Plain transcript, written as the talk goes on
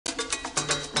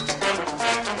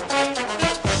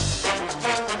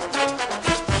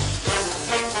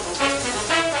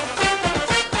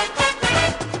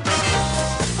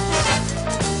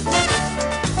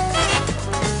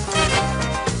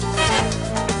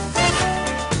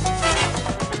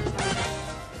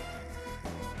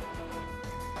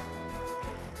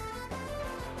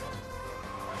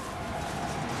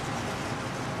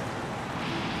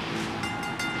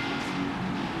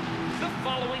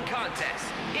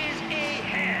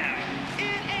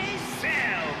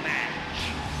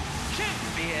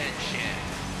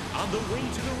the way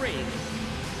to the ring,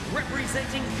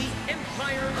 representing the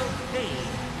Empire of Pain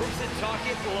from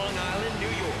Setauket, Long Island,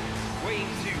 New York, weighing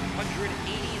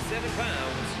 287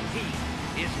 pounds, he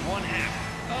is one half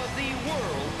of the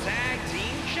World Tag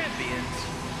Team Champions,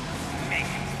 Mick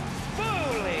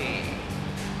Foley.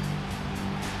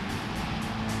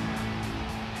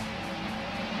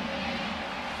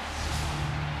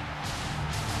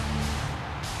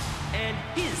 And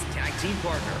his tag team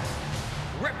partner,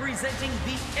 representing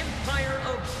the Empire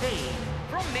of Pain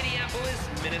from Minneapolis,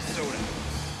 Minnesota,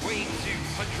 weighing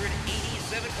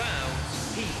 287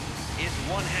 pounds, he is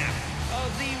one half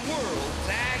of the World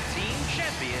Tag Team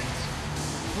Champions,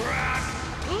 Brock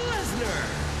Lesnar.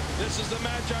 This is the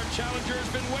match our challenger has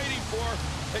been waiting for.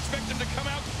 Expect him to come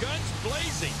out guns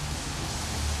blazing.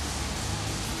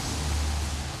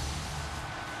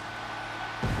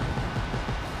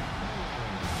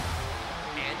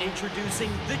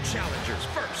 Introducing the challengers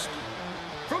first.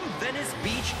 From Venice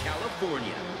Beach,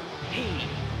 California, he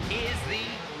is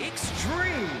the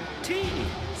Extreme Team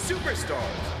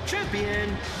Superstars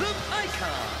Champion, the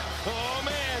Icon. Oh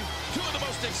man, two of the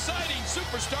most exciting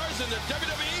superstars in the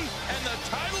WWE, and the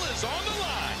title is on the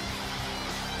line.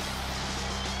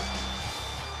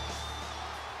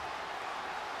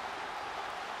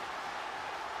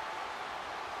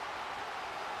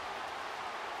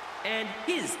 And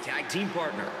his tag team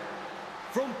partner,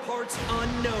 from parts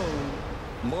unknown,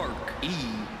 Mark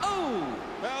E.O.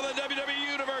 Well, the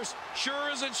WWE Universe sure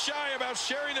isn't shy about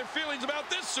sharing their feelings about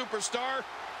this superstar.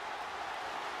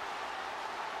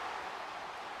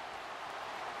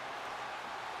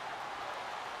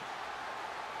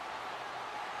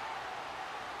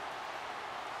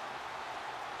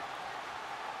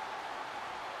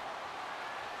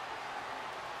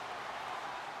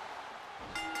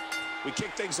 We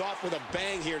kick things off with a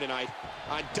bang here tonight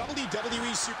on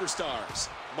WWE Superstars.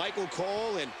 Michael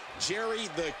Cole and Jerry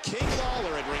the King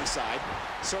Lawler at ringside.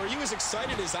 So are you as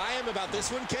excited as I am about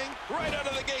this one, King? Right out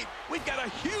of the gate, we've got a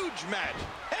huge match.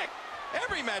 Heck,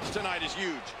 every match tonight is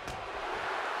huge.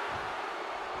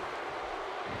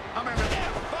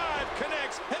 F5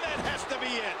 connects, and that has to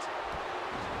be it.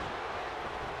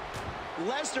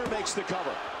 Lesnar makes the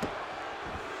cover.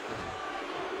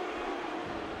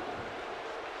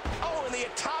 Oh, and the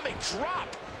atomic drop.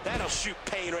 That'll shoot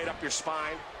pain right up your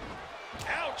spine.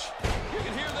 Ouch! You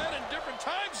can hear that in different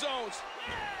time zones.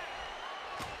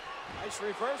 Nice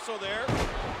reversal there.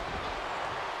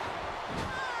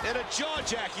 And a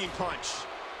jaw-jacking punch.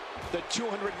 The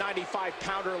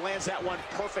 295-pounder lands that one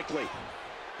perfectly.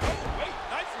 Oh, wait,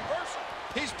 nice reversal.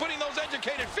 He's putting those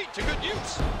educated feet to good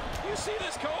use. You see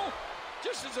this, Cole?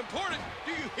 Just as important,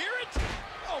 do you hear it?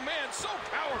 Oh, man, so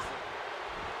powerful.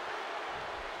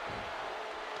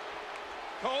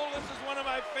 Cole, this is one of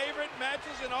my favorite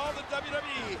matches in all the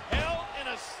WWE. Hell in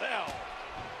a Cell.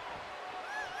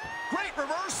 Great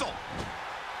reversal.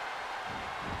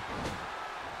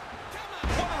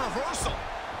 What a reversal.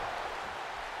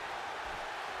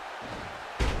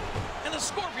 And the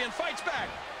Scorpion fights back.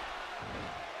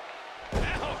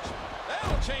 Ouch.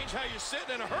 That'll change how you sit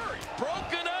in a hurry.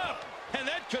 Broken up. And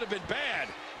that could have been bad.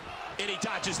 And he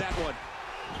dodges that one.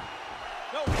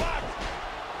 No, blocked.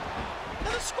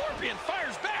 And the Scorpion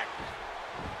fires back.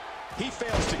 He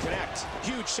fails to connect.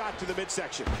 Huge shot to the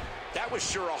midsection. That was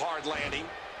sure a hard landing.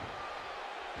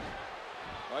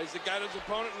 Well, he's the guy to his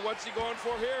opponent, and what's he going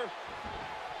for here?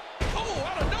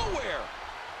 Oh, out of nowhere.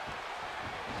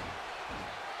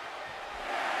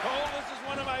 Cole, this is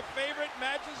one of my favorite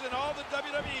matches in all the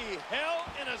WWE. Hell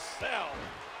in a Cell.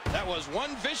 That was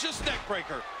one vicious neck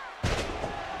breaker.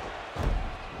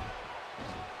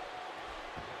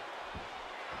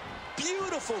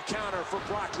 Beautiful counter for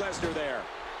Brock Lesnar there.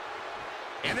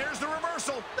 And there's the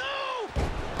reversal. No!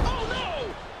 Oh, no!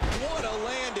 What a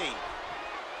landing.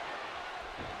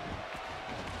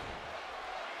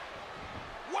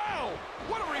 Wow!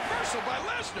 What a reversal by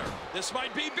Lesnar. This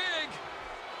might be big.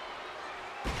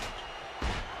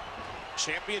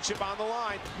 Championship on the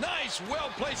line. Nice,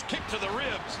 well-placed kick to the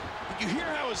ribs. Did you hear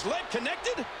how his leg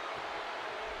connected?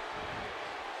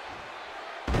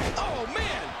 Oh,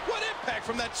 man! What impact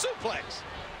from that suplex!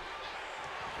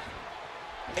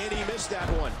 And he missed that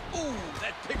one. Ooh,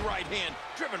 that big right hand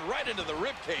driven right into the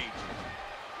rib cage.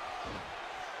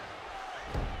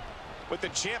 With the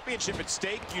championship at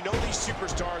stake, you know these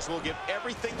superstars will give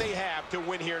everything they have to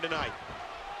win here tonight.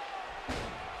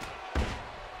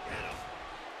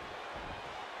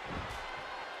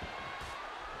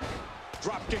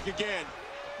 Drop kick again.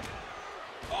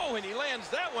 Oh, and he lands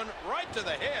that one right to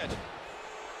the head.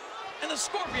 And the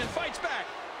Scorpion fights back.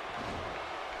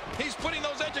 He's putting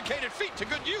those educated feet to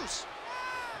good use.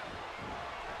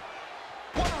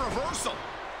 What a reversal.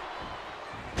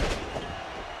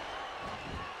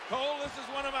 Cole, this is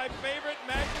one of my favorite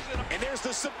matches. And there's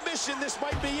the submission. This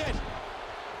might be it.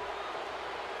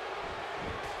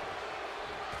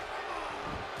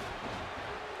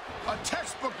 A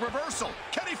textbook reversal.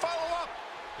 Can he follow up?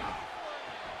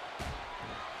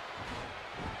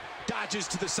 Dodges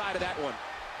to the side of that one.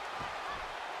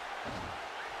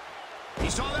 He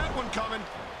saw that one coming.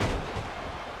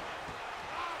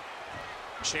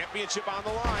 Championship on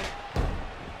the line.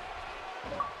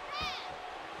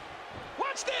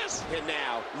 Watch this! And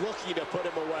now, looking to put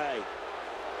him away.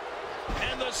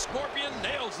 And the Scorpion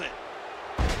nails it.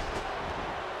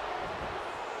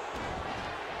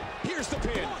 Here's the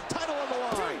pin. Title on the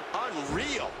line.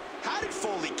 Unreal. How did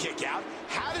Foley kick out?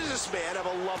 How does this man have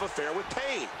a love affair with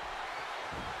pain?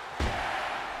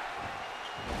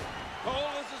 Cole,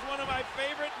 this is one of my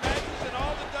favorite matches in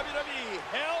all the WWE.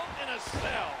 Hell in a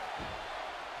Cell.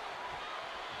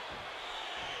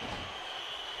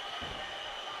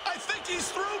 I think he's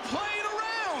through playing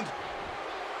around.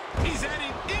 He's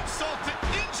adding insult to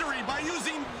injury by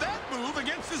using that move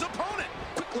against his opponent.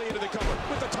 Quickly into the cover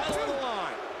with the title on the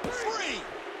line. 3.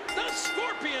 The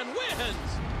Scorpion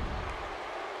wins.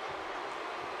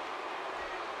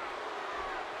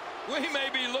 We may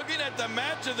be looking at the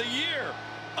match of the year.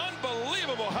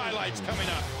 Unbelievable highlights coming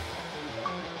up.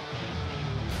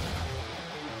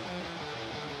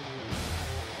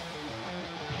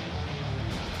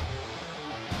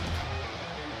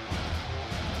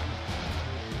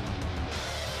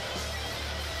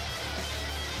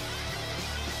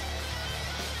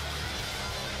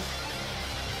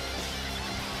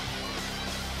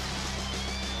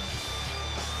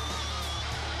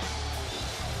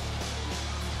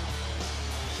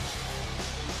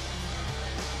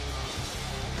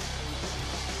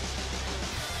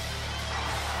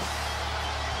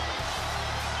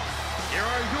 Here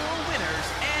are your winners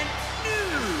and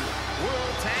new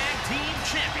World Tag Team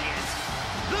Champions,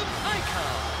 the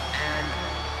Icon and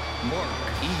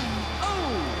Mark E.